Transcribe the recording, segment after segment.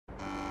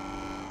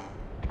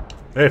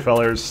Hey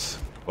fellers,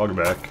 welcome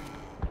back.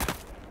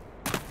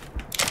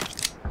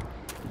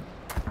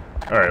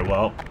 Alright,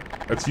 well,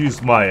 let's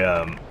use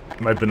my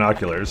my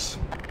binoculars.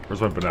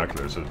 Where's my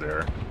binoculars? Over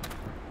there.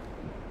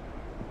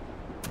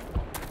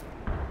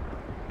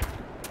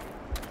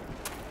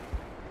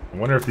 I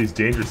wonder if these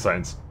danger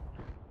signs...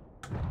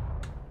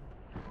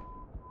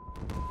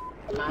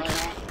 Minor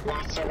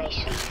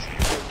lacerations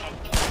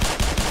detected.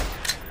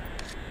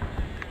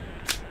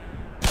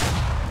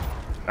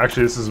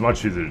 Actually, this is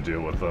much easier to deal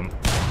with them.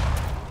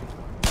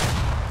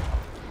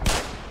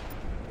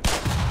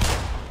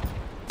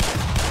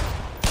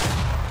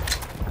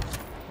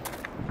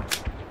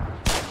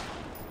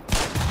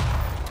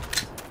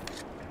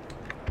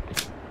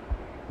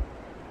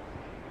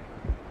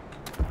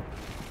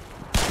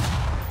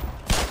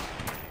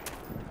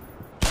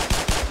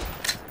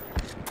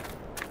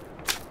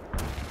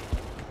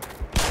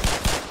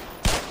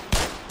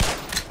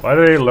 Why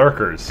are they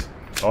lurkers?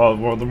 Oh,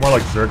 well, they're more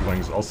like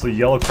zerglings. Also,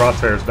 yellow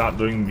crosshair is not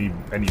doing me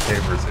any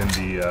favors in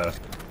the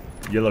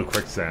yellow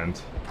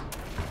quicksand.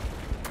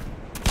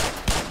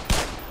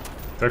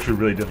 It's actually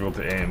really difficult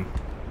to aim.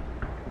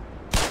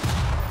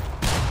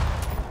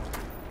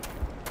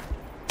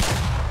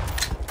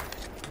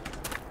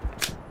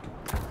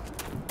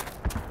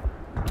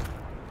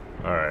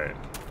 Alright.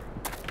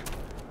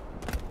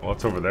 Well,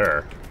 what's over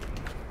there?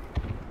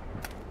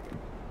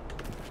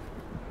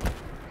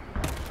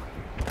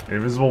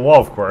 Invisible wall,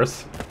 of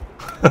course.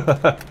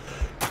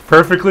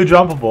 Perfectly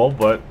jumpable,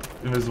 but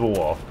invisible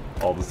wall,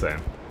 all the same.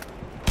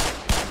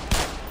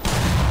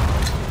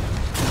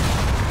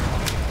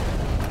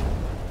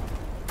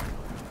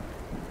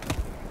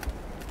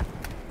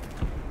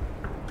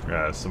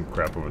 Yeah, there's some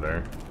crap over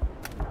there.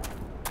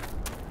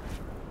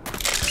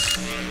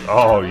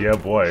 Oh, yeah,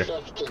 boy.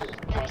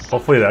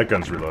 Hopefully that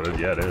gun's reloaded.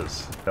 Yeah, it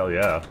is. Hell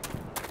yeah.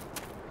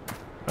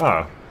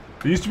 Ah,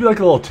 there used to be like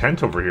a little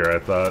tent over here, I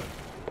thought.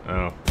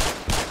 Oh.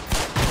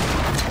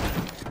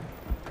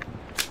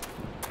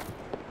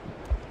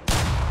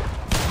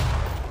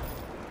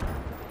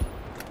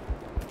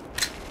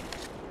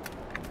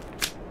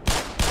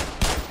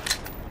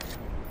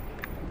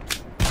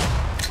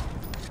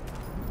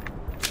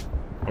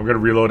 I'm gonna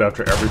reload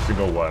after every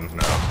single one.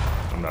 No,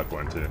 I'm not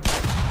going to.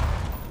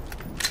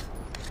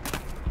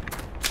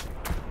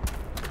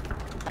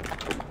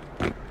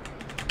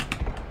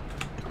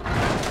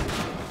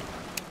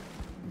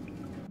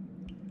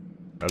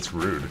 That's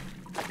rude.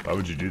 Why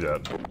would you do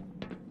that?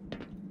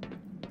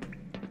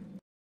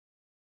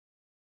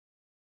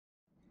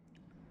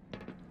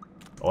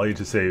 All you had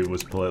to say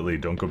was politely,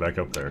 don't go back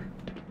up there.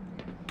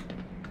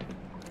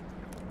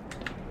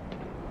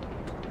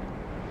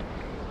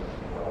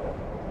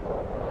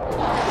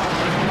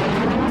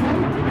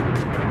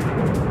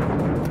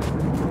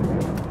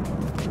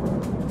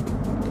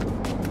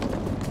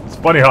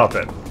 Bunny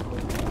hopping.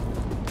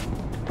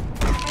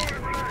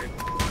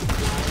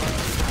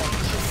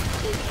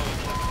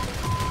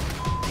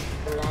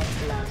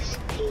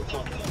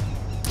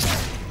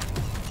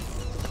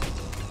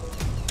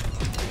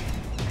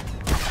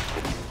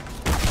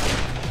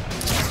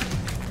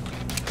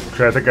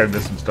 Okay, I think I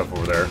missed some stuff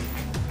over there.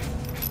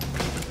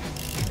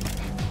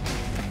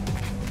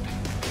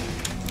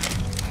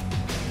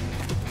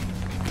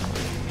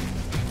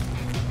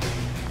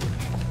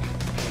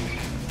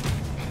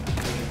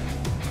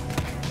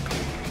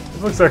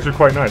 This looks actually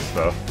quite nice,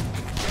 though.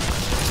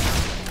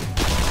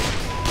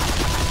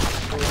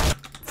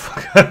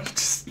 I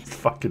just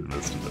fucking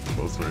missed it at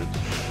close range.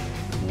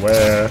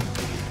 Where?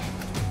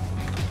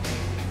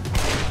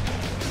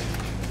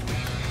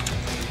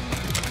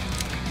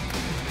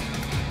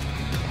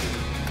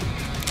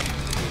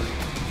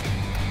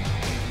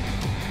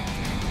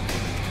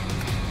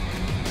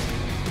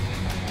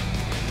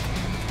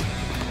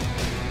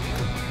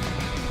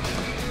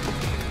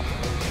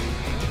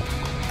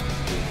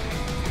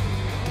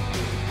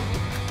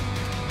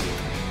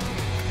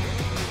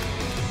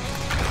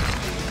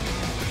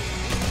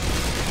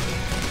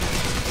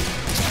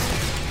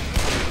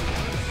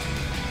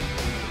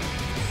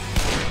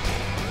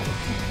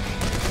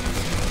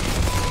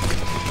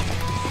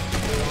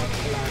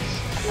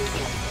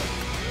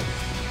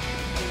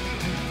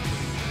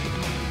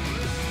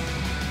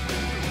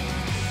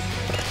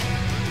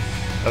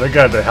 I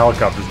think the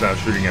helicopter's now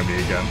shooting at me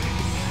again.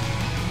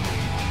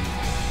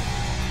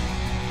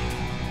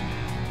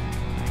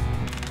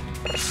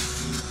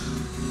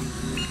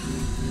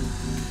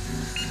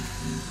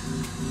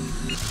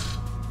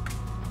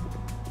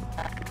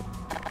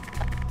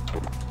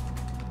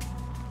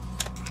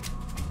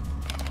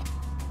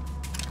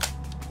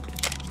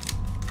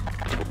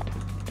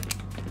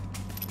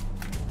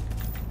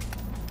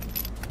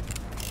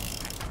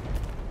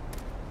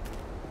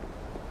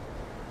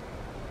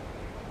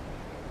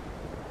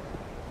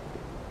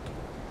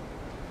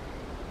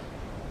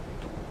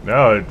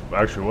 No, it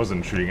actually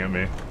wasn't shooting at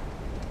me.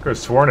 I could have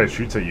sworn it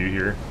shoots at you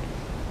here.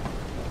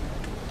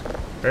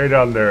 Hey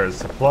down there,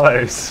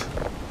 supplies.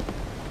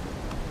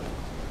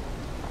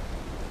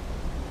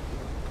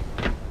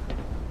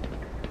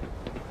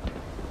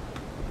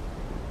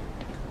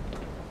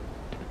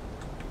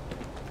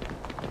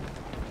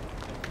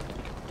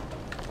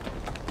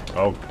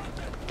 Oh,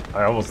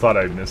 I almost thought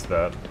I missed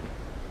that.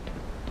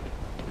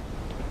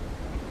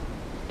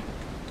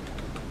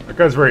 That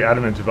guy's very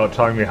adamant about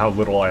telling me how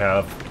little I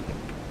have.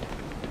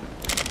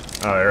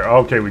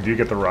 Okay, we do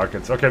get the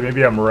rockets. Okay,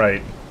 maybe I'm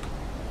right.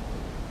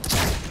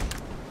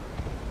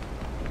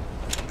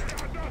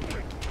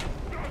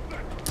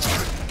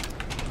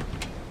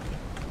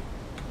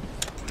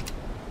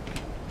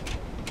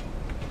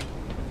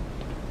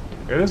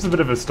 It is a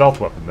bit of a stealth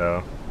weapon,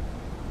 though.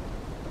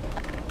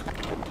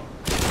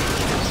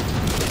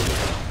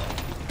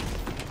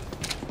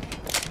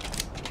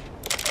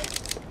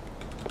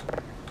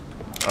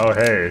 Oh,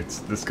 hey, it's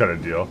this kind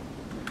of deal.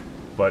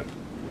 But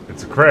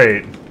it's a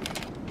crate.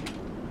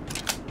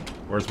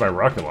 Where's my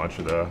rocket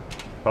launcher, though?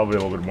 Probably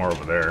a little bit more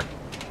over there.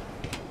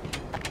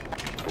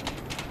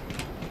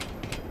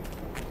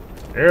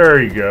 There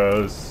he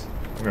goes.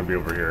 I'm gonna be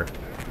over here.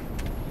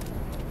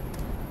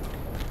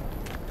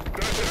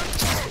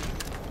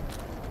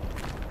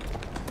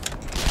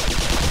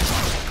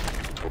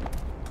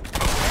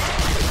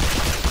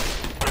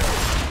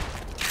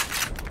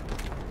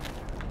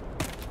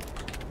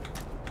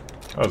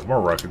 Oh, there's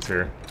more rockets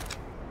here.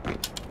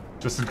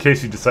 Just in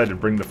case you decide to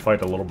bring the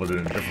fight a little bit in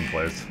a different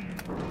place.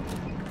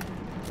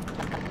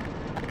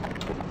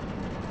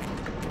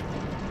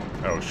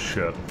 Oh,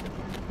 shit.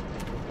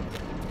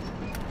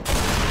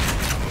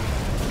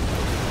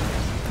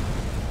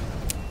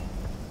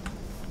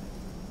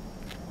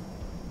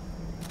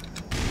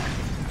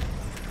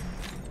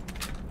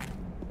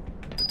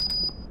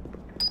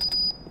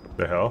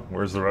 The hell?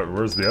 Where's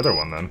the other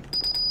one, then?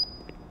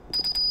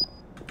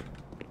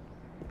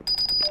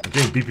 I'm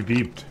getting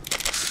beeped.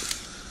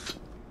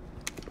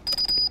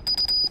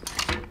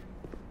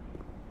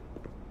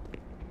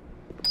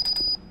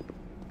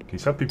 Can you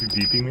stop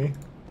beeping me?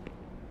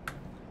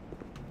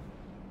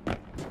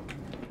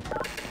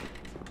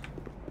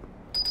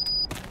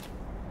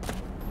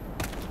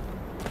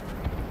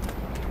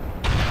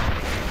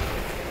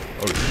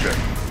 Oh shit.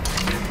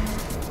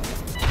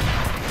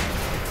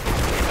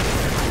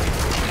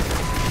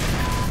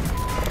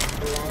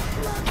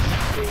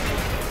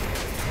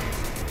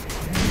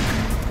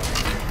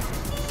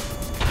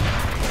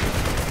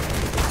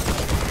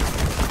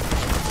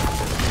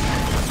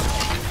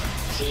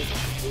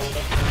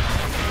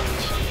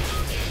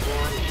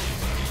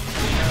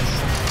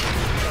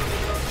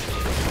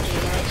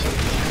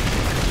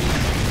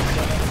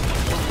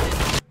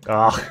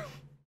 Ah.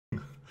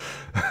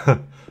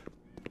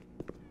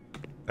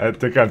 I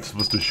think I'm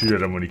supposed to shoot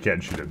at him when he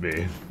can't shoot at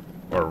me.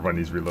 Or when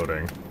he's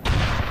reloading.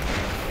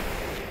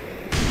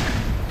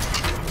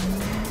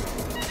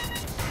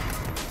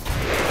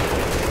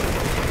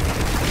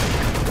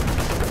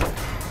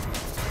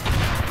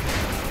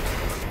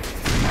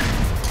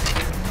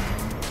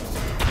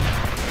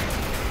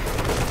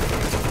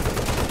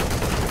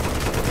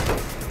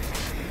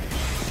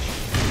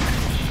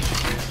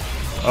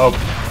 Oh.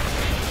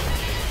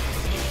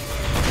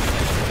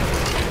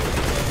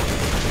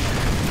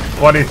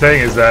 Funny thing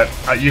is that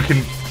you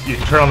can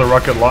turn on the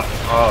rocket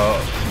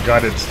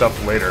guided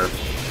stuff later.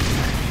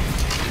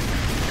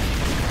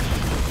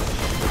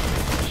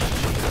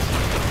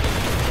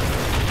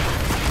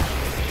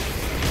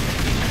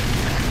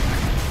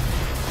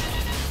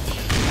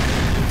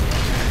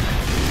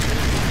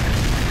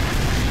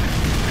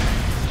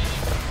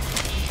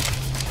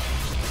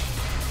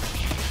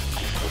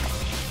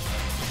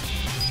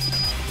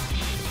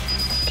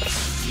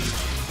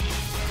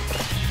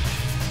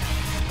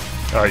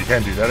 Oh, you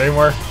can't do that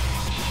anymore?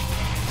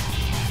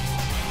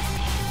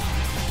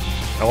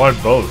 I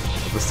wanted both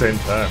at the same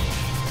time.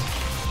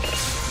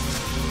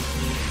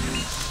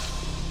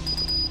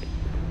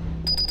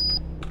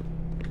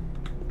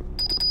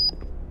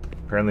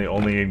 Apparently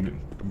only in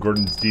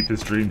Gordon's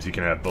deepest dreams you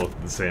can have both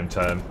at the same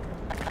time.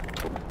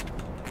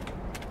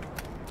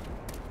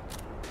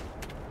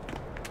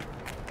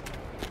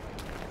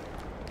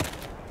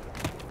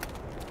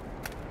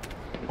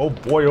 Oh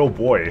boy, oh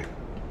boy.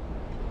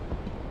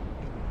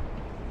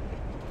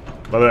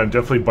 By the way, I'm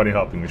definitely bunny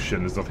hopping this shit.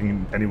 There's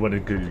nothing anybody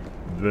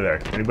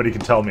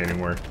can tell me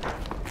anymore.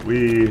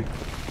 We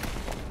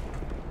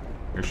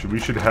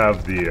should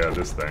have the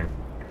this thing.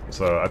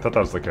 So I thought that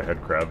was like a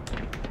head crab.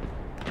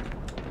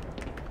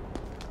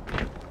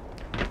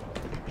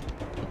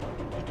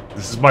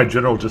 This is my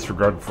general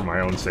disregard for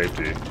my own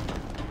safety.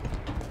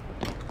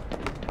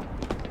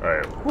 All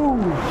right.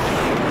 Whew.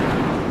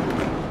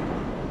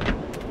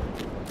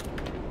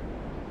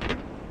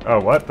 Oh,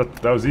 what?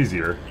 That was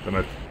easier than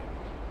I.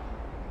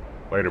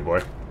 Later,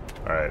 boy.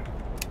 Alright.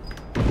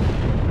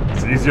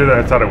 It's easier than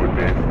I thought it would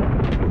be.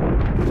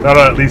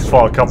 That'll at least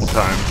fall a couple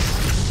times.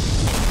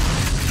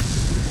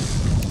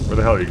 Where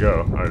the hell do you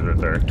go? Oh, he's right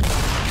there.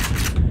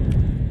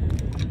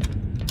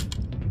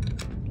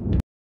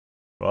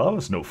 Well, that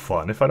was no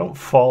fun. If I don't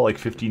fall like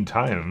 15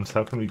 times,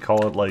 how can we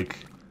call it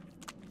like,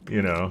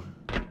 you know,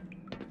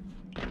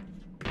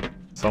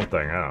 something?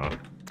 I don't know.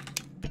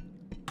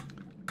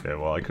 Okay,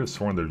 well, I could have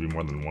sworn there'd be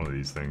more than one of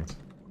these things.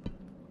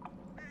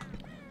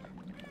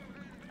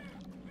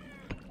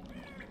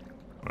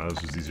 Well,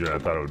 this was easier than I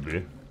thought it would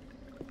be.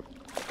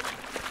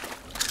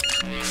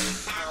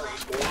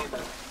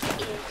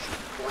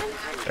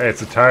 Hey,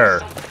 it's a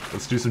tire.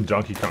 Let's do some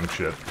Donkey Kong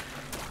shit.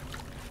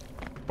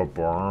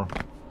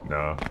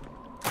 No.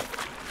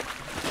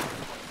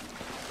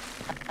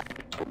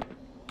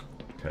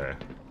 Okay.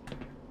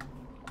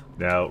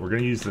 Now, we're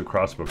gonna use the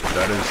crossbow, because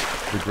that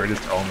is the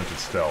greatest element of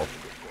stealth.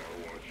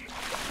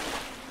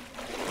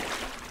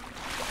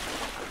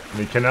 And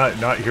they cannot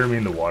not hear me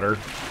in the water.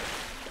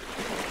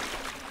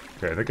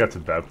 Okay, I think that's a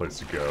bad place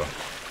to go.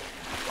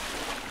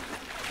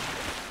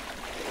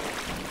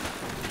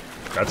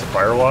 That's a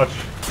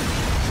Firewatch?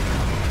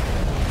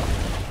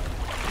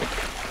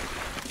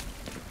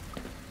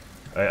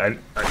 I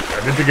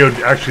didn't think it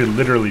would actually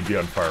literally be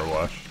on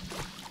Firewatch.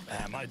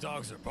 My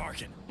dogs are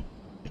barking.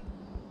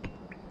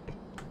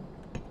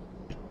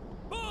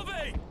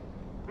 Moving!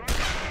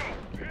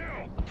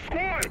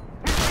 Squad!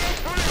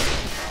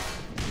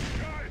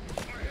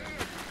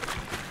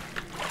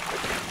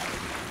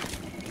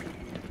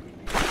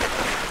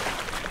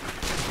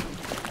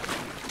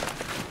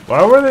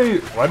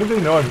 Why do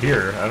they know I'm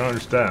here? I don't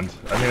understand.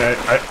 I mean,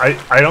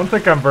 I don't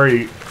think I'm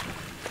very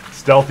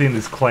stealthy in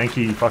this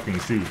clanky fucking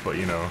suit, but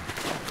you know.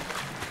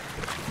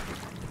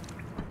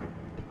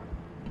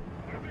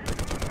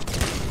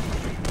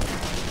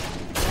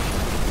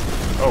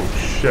 Oh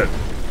shit.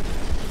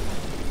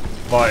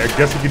 Well, I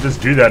guess he could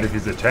just do that if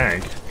he's a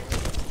tank.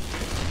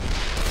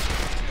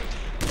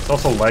 It's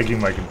also lagging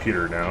my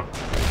computer now.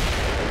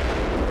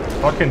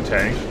 Fucking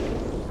tank.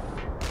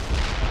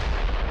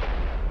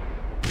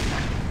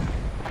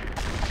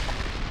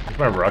 Where's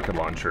my rocket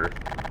launcher?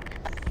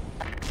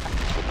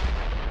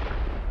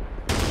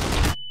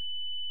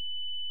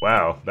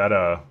 Wow, that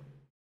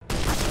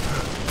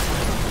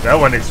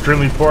went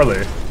extremely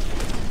poorly.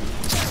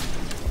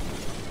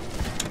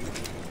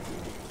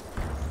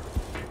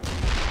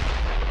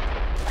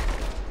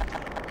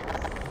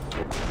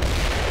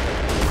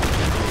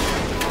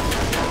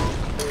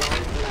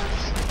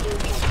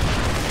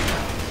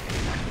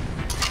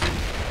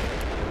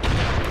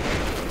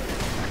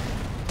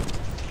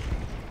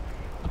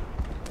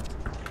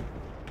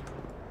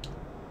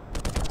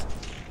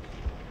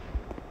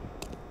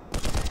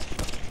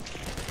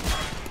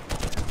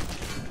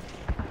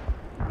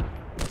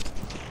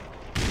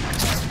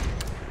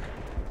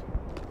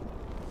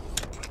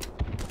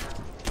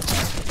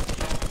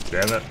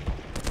 Damn it.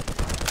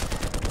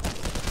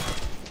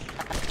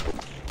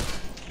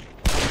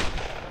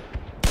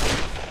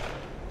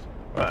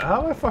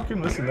 How am I fucking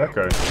missing that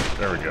guy?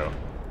 There we go.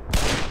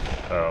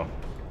 Oh.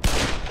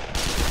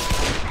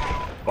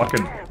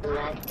 Fucking.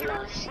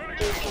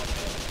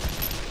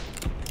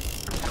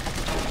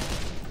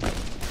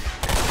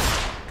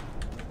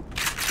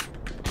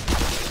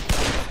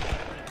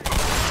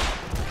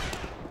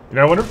 You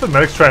know, I wonder if the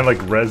medics try and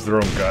like res their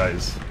own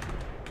guys.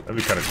 That'd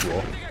be kind of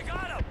cool.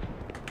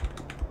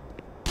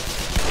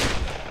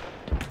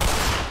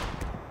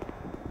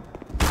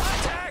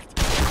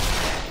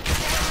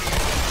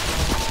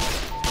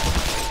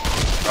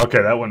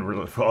 Okay, that one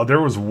really... Oh,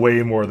 there was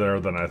way more there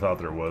than I thought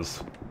there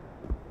was.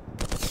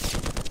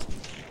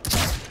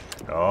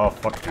 Oh,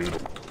 fuck, dude.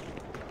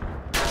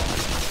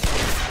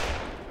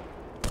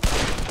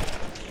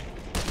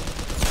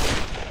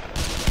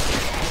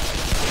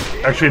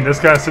 Actually, in this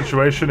kind of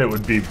situation, it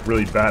would be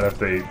really bad if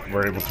they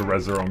were able to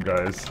res their own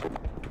guys.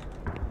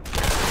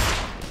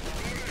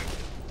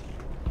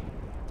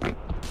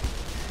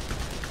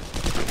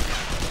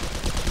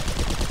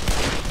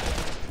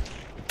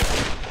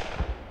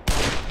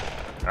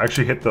 I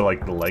actually hit the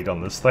leg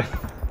on this thing.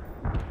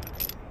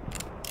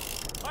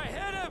 I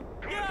hit him!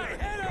 Yeah, I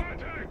hit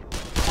him!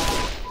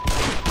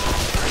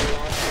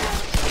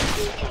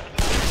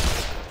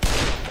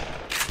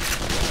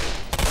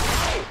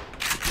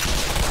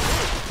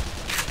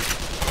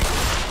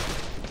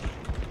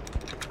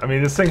 I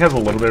mean, this thing has a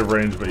little bit of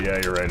range, but yeah,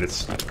 you're right.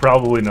 It's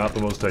probably not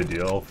the most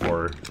ideal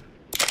for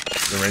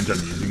the range I'm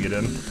using it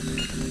in.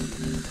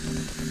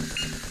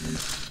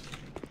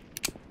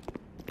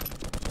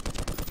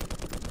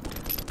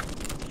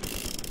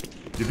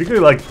 Do you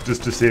think they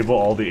just disable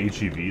all the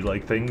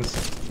HEV things?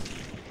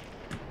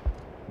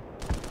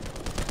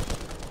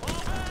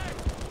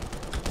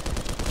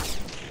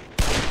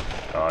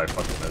 Oh, I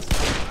fucking missed.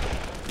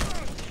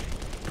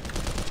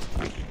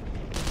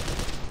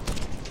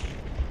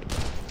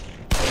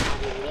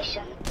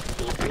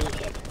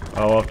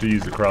 I'll have to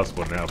use the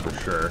crossbow now for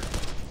sure.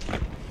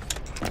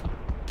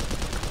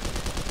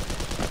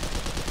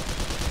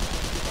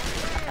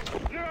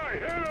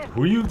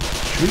 Who are you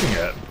shooting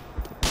at?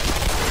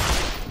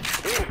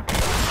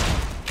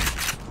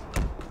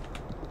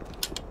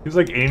 He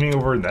was aiming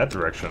over in that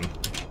direction.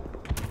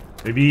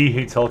 Maybe he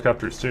hates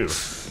helicopters too.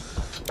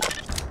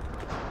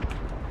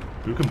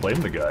 Who can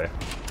blame the guy?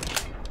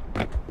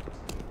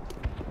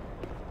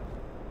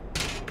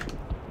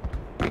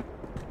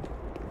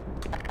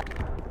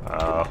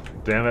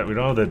 Damn it, we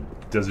don't have the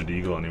Desert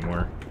Eagle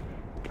anymore.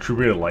 True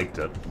really liked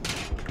it.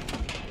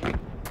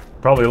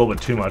 Probably a little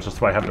bit too much, that's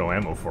why I have no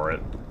ammo for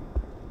it.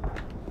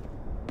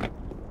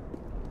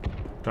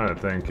 Trying to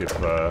think if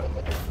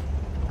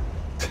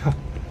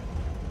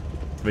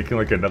it's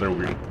making another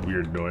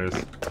weird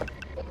noise.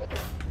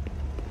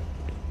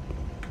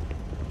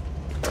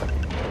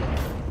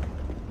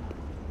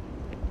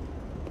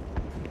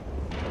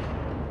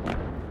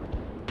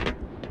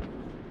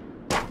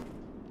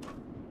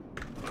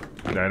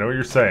 I know what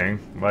you're saying.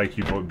 Mike,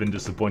 you've been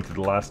disappointed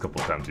the last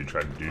couple times you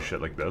tried to do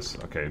shit like this.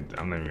 Okay,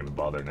 I'm not even gonna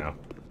bother now.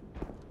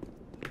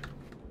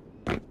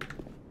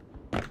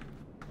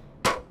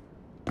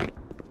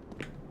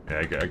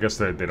 Yeah, I guess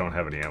they don't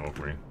have any ammo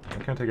for me. Why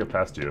can't I get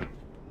past you?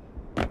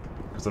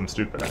 Because I'm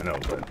stupid, I know,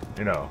 but,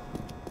 you know.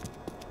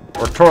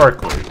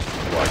 Rhetorically,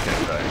 why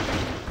can't I?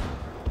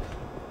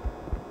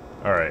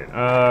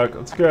 Alright,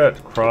 let's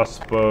get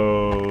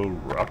crossbow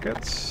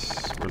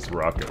rockets. Where's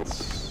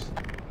rockets?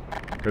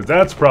 Because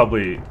that's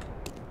probably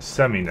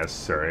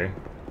semi-necessary.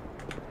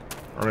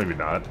 Or maybe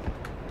not.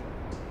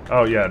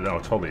 Oh yeah, no,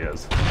 it totally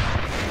is.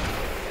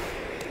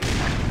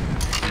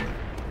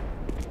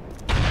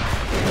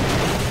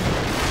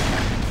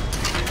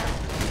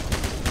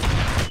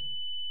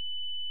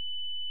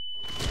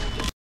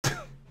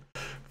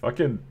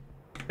 Fucking...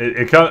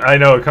 I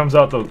know, it comes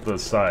out the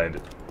side.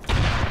 Did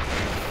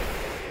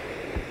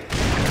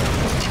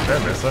I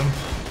miss him?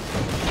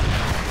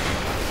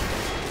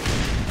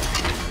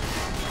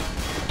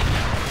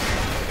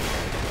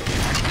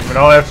 I mean,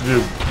 all I have to do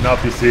is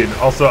not be seen.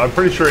 Also, I'm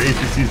pretty sure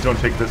APCs don't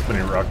take this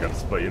many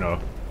rockets, but you know.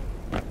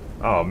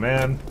 Oh,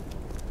 man.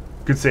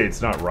 Could say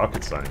it's not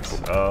rocket science.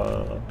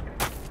 Power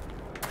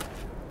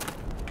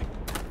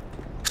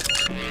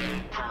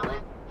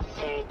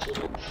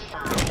 35%.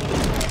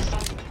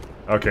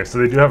 Okay, so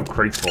they do have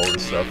crates full of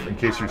this stuff, in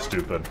case you're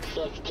stupid.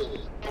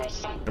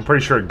 50%. I'm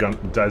pretty sure it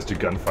dies to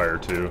gunfire,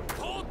 too.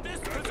 Hold this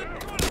prison.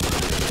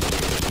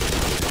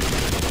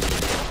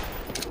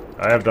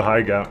 I have the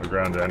high ground,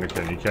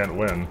 Anakin. You can't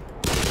win.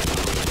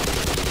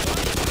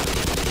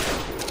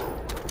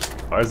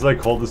 I was like,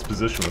 hold this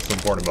position. What's so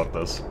important about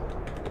this?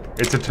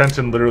 It's attempt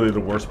in literally the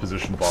worst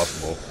position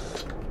possible.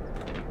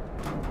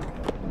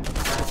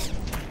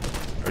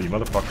 Oh, you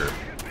motherfucker.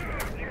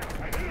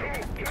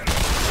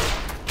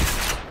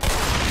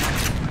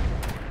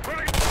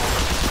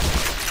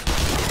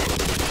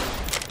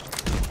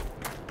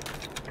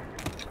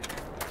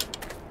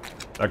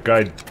 That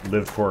guy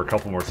lived for a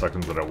couple more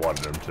seconds than I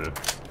wanted him to.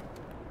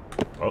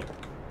 Oh.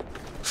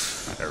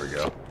 There we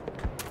go.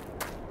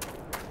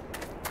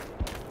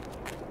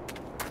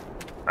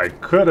 I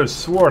could have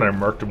sworn I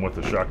marked him with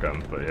the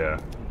shotgun, but yeah.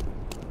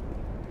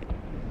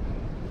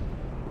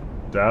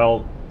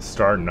 Dial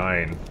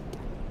 *9.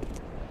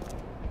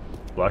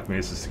 Black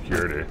Mesa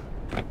security.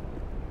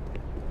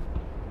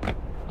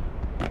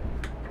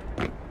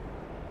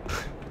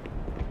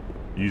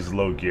 Use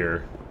low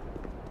gear.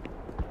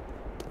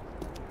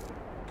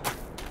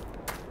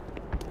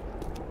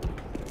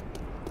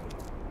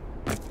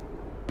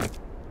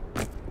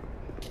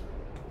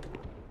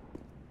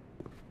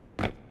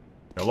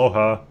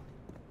 Aloha.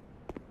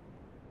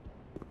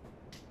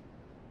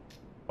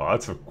 Well,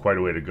 that's quite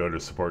a way to go to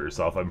support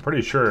yourself. I'm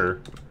pretty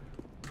sure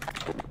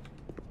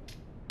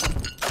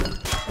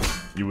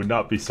you would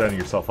not be setting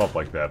yourself up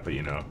like that, but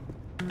you know.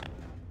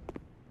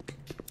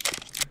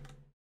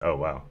 Oh,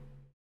 wow.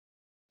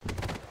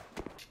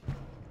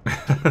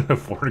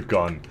 Ford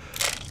gone.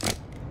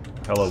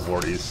 Hello,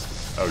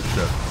 Vorties. Oh,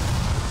 shit.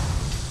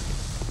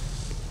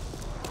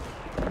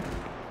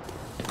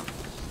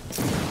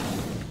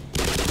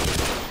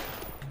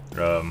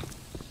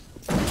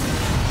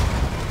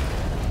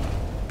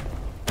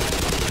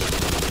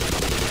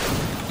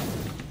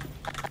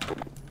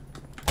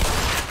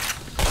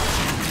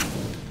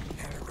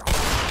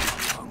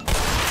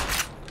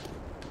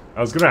 I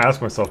was gonna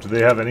ask myself, do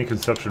they have any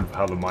conception of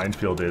how the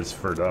minefield is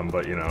for them,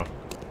 but you know.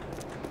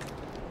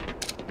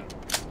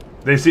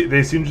 They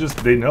seem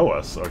just, they know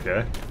us,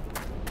 okay?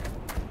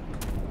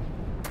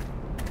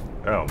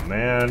 Oh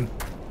man,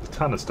 there's a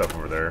ton of stuff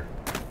over there.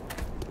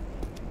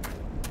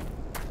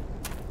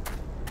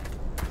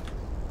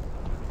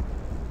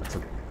 That's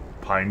a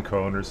pine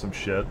cone or some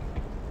shit.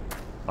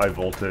 High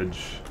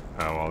voltage.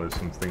 Oh well, there's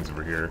some things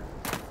over here.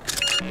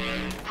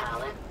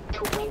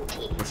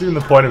 What's even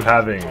the point of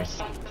having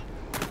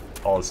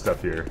all this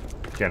stuff here?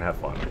 Can't have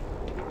fun.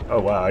 Oh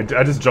wow, I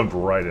just jumped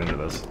right into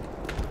this.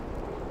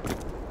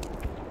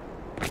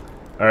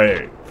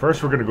 Alright,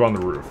 first we're gonna go on the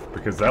roof,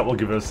 because that will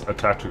give us a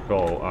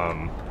tactical,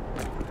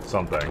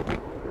 something.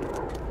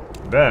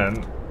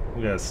 Then,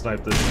 we gotta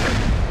snipe this shit.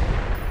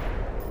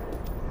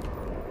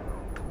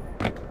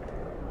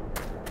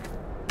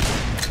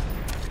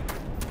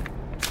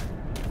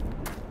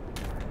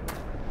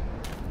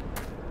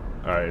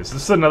 Alright, is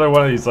this another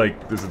one of these, like,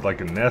 is it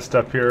like a nest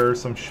up here or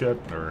some shit,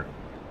 or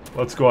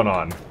what's going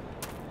on?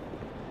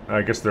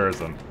 I guess there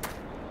isn't.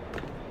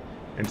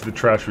 Into the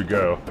trash we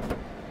go.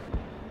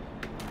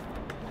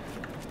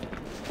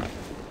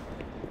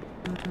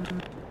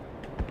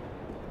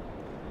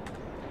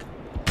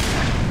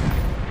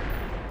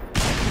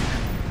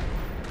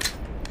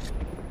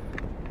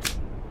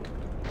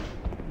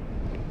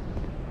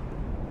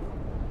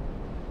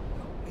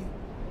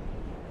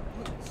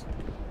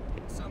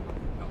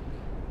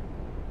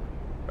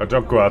 Oh,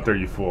 don't go out there,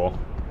 you fool.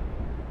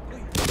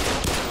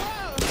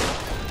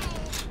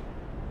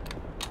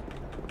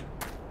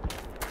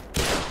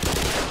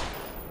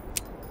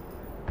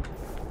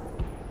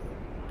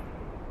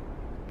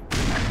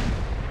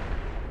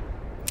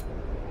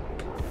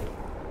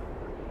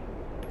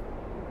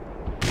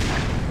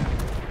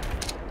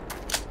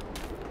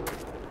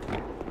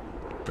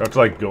 I have to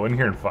like go in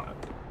here and find.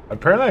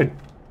 Apparently,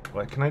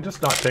 like, can I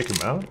just not take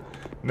him out?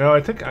 No,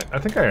 I think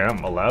I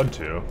am allowed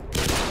to.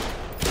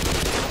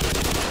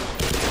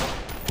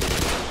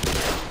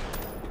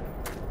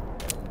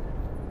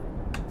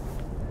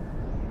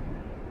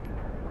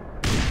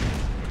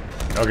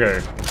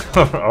 Okay,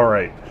 all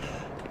right.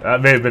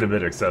 That may have been a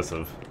bit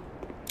excessive.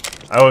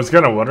 I was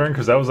kind of wondering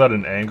because I was at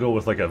an angle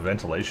with like a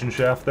ventilation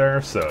shaft there,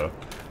 so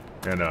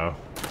you know.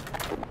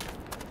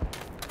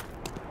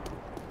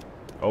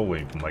 Oh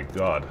wait, my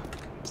God!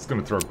 I'm just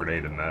gonna throw a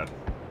grenade in that.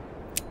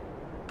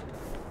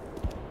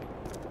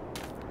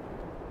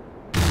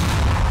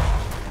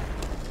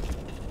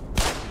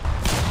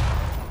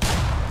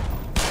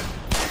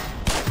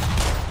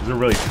 These are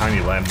really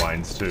tiny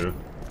landmines too.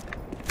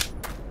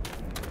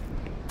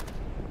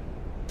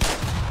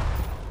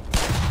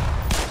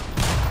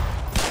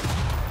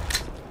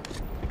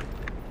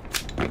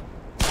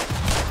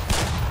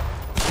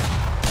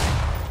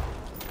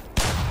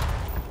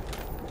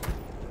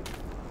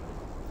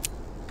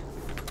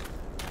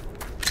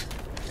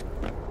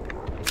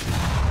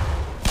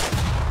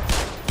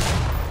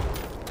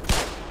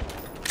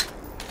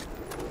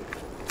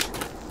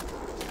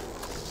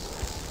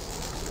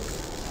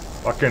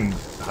 Fucking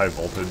high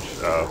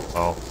voltage.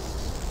 Well.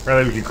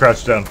 Apparently we can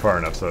crouch down far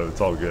enough, so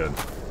it's all good.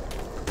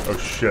 Oh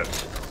shit.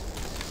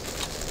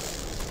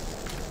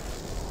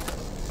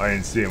 I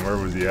didn't see him. Where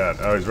was he at?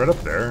 Oh, he's right up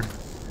there.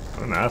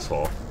 What an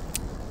asshole.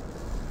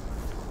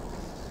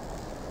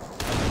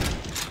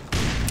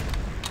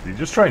 Did you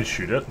just try and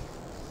shoot it?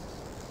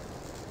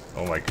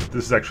 Oh my god,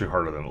 this is actually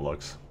harder than it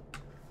looks.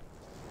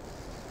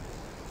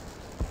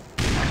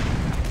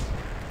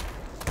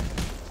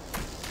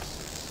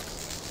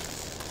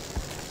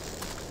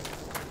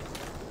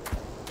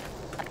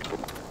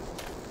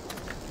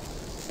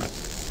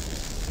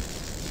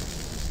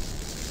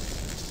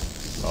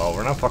 Oh,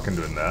 we're not fucking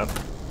doing that.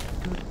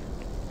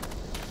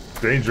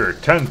 Danger,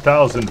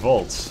 10,000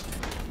 volts.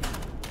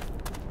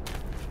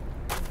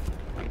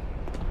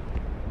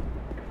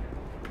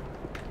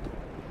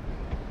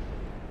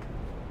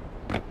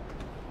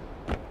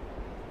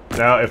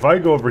 Now, if I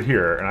go over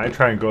here and I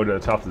try and go to the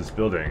top of this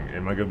building,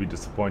 am I going to be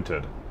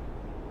disappointed?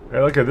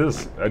 Hey, look at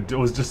this. I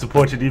was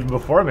disappointed even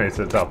before I made it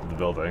to the top of the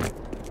building.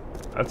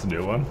 That's a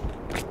new one.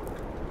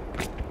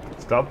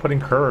 Stop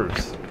putting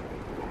curves.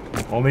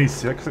 Only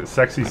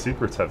sexy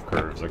secrets have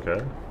curves,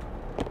 okay?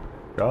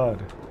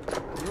 God.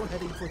 You're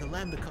heading for the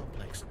Lambda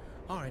complex,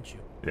 aren't you?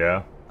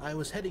 Yeah. I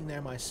was heading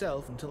there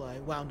myself until I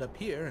wound up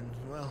here and,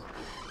 well,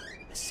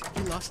 I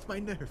simply lost my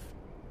nerve.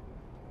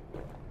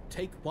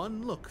 Take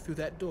one look through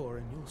that door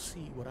and you'll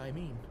see what I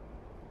mean.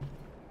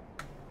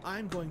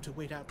 I'm going to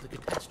wait out the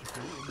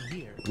catastrophe in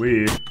here.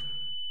 We.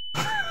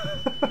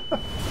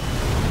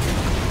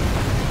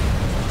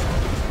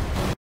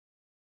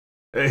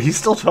 He's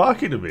still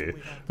talking to me.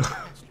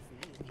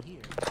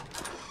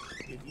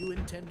 If you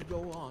intend to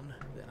go on,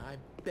 then I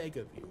beg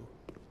of you,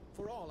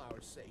 for all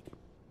our sake,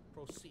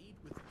 proceed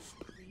with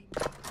extreme.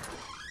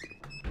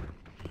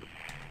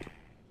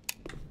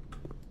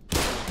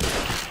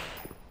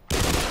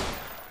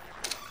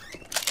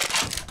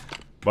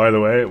 By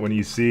the way, when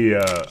you see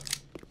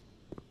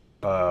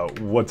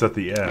what's at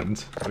the end,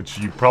 which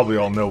you probably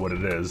all know what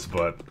it is,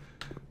 but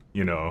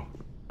you know,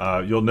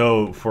 you'll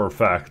know for a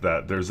fact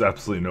that there's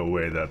absolutely no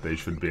way that they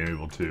should be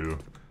able to.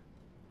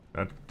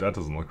 That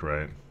doesn't look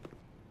right.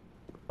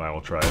 Fine,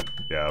 we'll try it.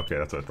 Yeah, okay,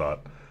 that's what I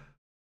thought.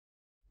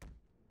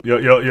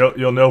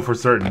 You'll know for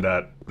certain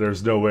that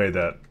there's no way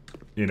that,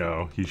 you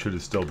know, he should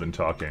have still been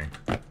talking.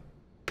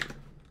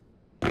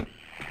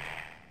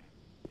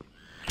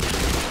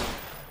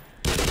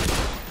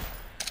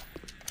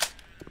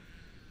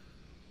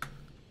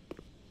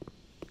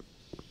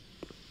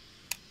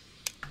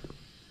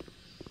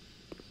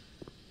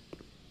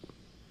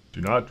 Do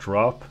not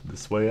drop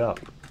this way up.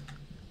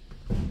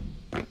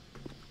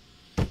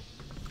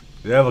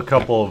 They have a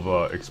couple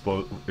of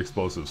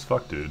explosives.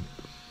 Fuck, dude.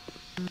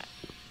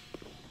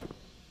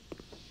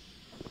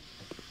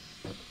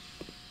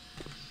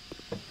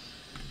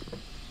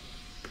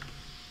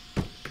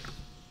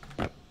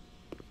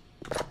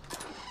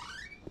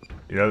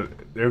 You know,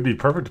 it would be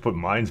perfect to put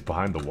mines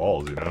behind the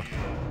walls, you know?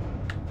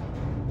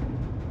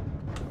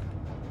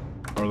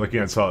 Or looking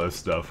at all this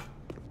stuff.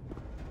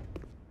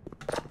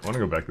 I want to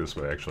go back this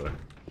way, actually.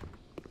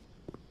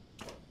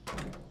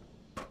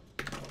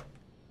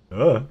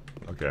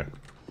 Okay.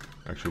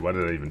 Actually, why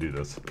did I even do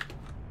this?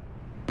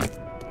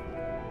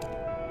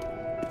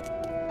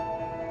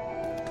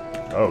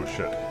 Oh,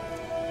 shit.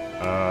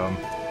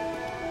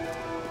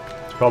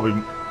 It's probably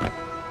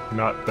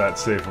not that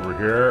safe over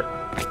here.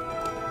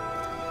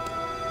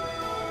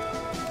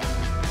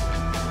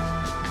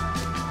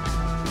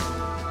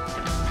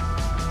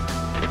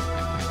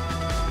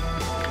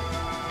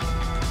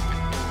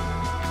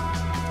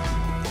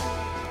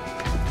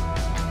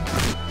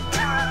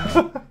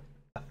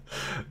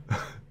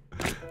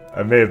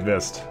 I may have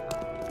missed.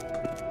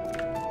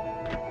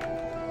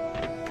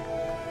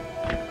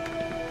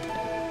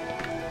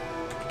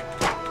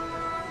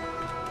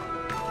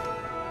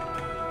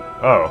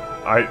 Oh,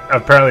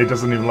 apparently it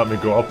doesn't even let me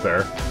go up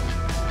there.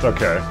 It's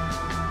okay.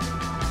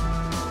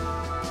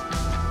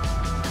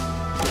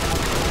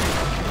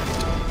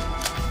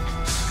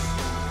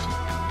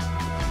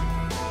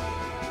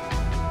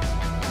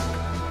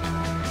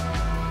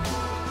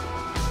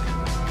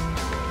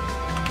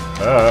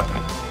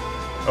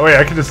 Oh wait,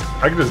 I can just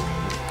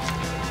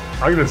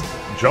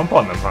jump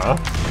on them, huh?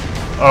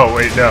 Oh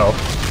wait, no.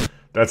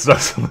 That's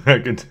not something I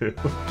can do.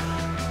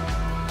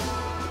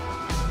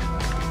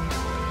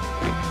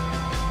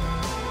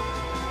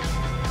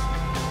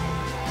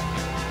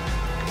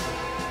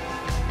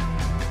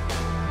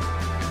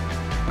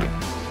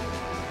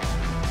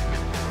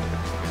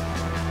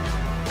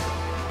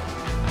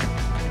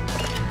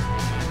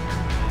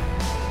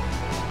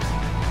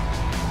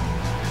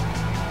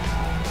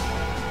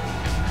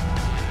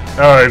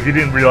 Oh, if you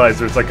didn't realize,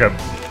 there's like a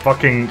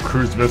fucking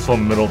cruise missile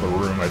in the middle of the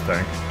room, I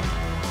think.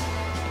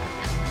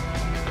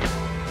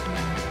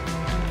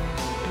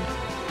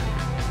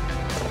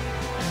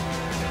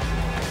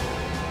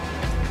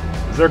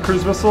 Is there a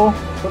cruise missile? I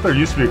thought there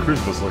used to be a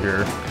cruise missile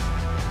here.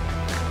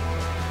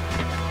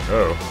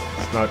 Oh,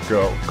 let's not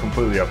go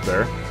completely up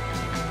there.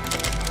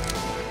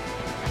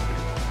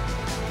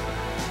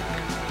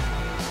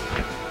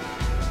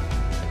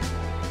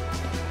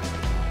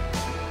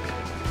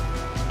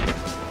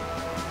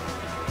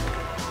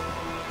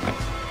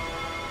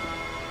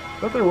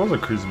 I thought there was a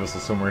cruise missile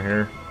somewhere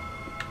here.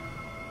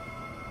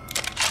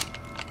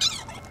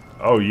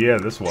 Oh yeah,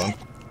 this one.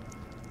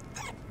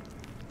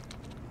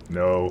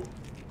 No.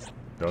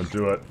 Don't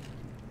do it.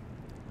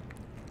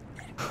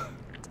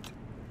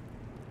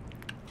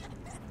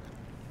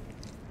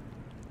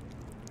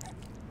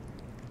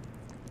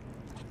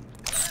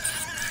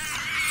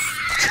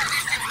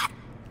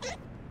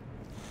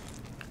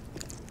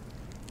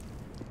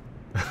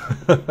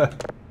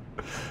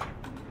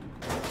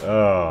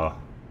 Oh.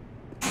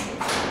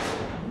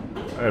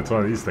 It's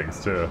one of these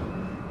things too.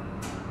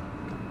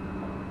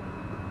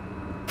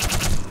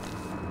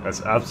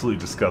 That's absolutely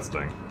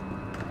disgusting,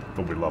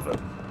 but we love it.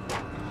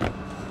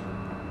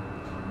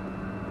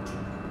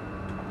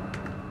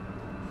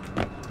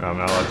 I'm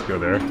not allowed to go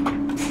there.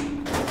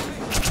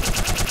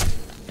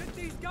 Get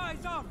these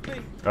guys off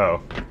me!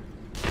 Oh.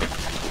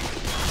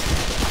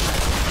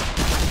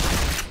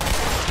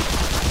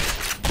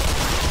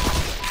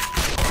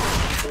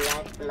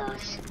 Blood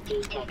loss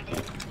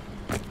detected.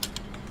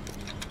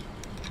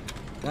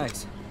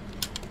 Nice.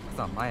 I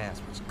thought my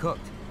ass was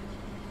cooked.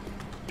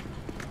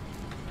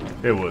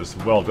 It was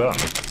well done.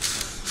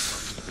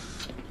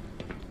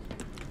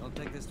 Don't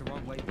take this the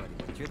wrong way, buddy,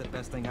 but you're the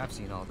best thing I've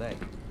seen all day.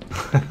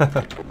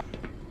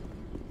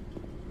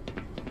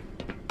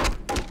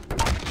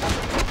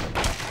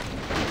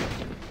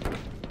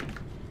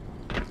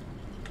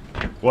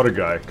 What a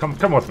guy. Come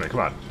with me, come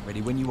on.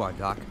 Ready when you are,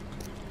 Doc.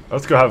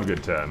 Let's go have a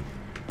good time.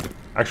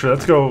 Actually,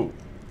 let's go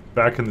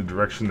back in the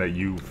direction that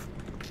you've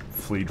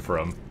fleed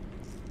from.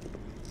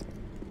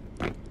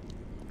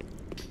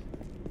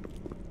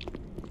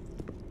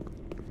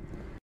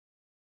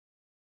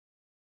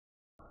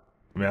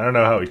 I mean, I don't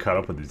know how he caught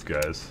up with these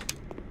guys.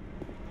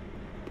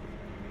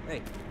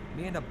 Hey,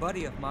 me and a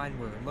buddy of mine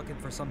were looking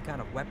for some kind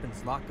of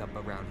weapons lockup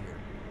around here.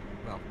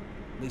 Well,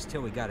 at least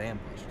till we got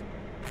ambushed.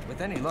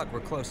 With any luck, we're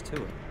close to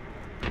it.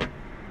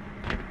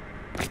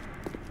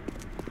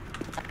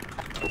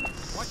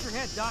 Watch your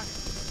head, Doc.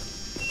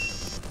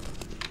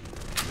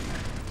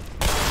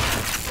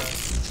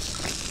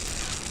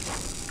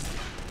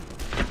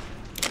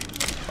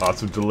 Oh,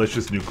 some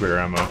delicious nuclear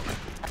ammo.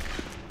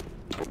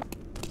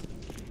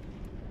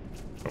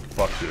 Oh,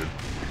 fuck, dude.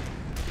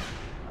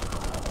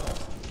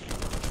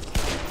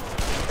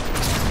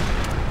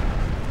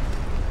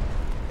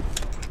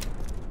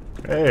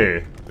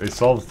 Hey, they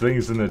solve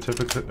things in a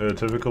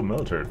typical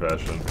military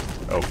fashion.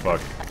 Oh,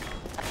 fuck.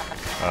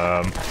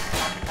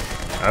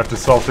 I have to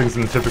solve things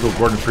in the typical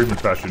Gordon Freeman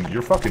fashion.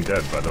 You're fucking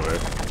dead, by the way.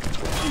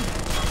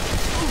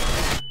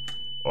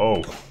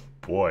 Oh,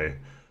 boy.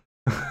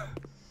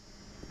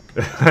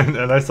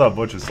 and I saw a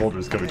bunch of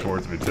soldiers coming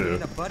towards me, too. Me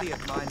and a buddy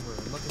of mine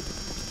were looking...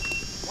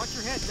 Watch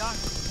your head, Doc.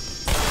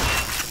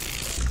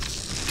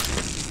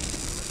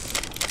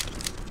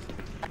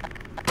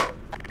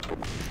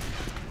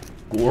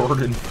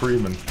 Gordon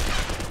Freeman.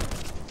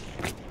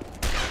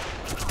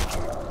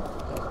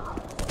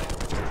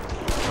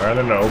 Alright,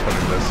 I'm not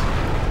opening this.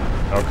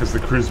 Oh, because the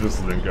cruise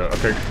missile didn't go.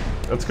 Okay,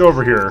 let's go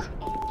over here.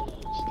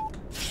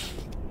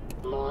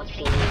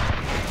 Morphine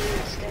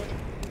administered.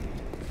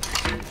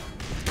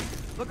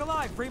 Look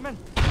alive, Freeman.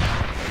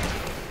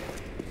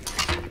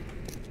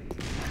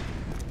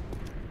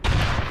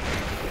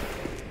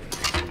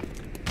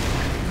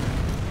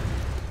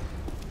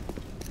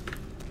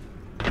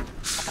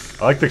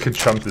 I like the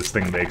ka-chunk this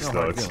thing makes, No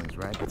though. hard feelings,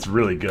 right? It's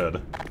really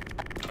good.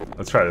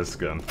 Let's try this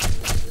again.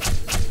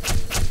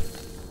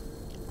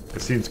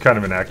 It seems kind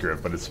of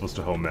inaccurate, but it's supposed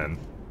to home in.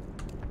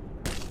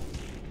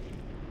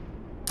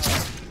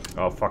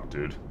 Oh, fuck,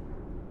 dude.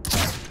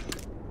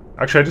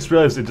 Actually, I just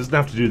realized it doesn't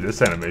have to do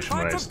this animation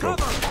when I scope.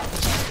 Good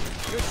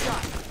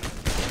shot.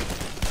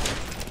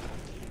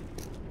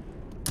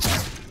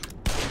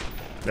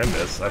 I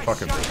miss. I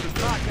fucking Shot missed you, it.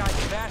 guy,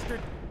 you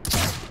bastard.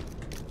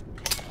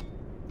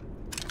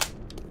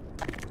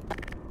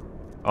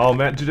 Oh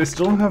man, do they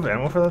still have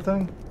ammo for that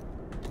thing?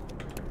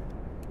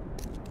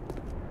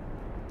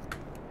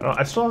 Oh,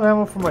 I still have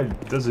ammo for my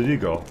Desert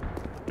Eagle.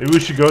 Maybe we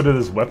should go to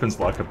this weapons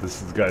lockup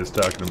this guy's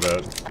talking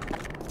about.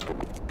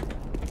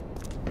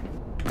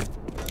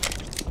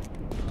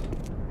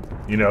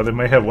 You know, they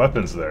may have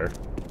weapons there.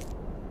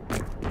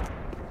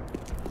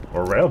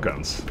 Or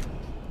railguns.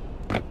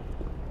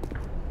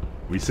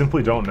 We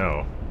simply don't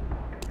know.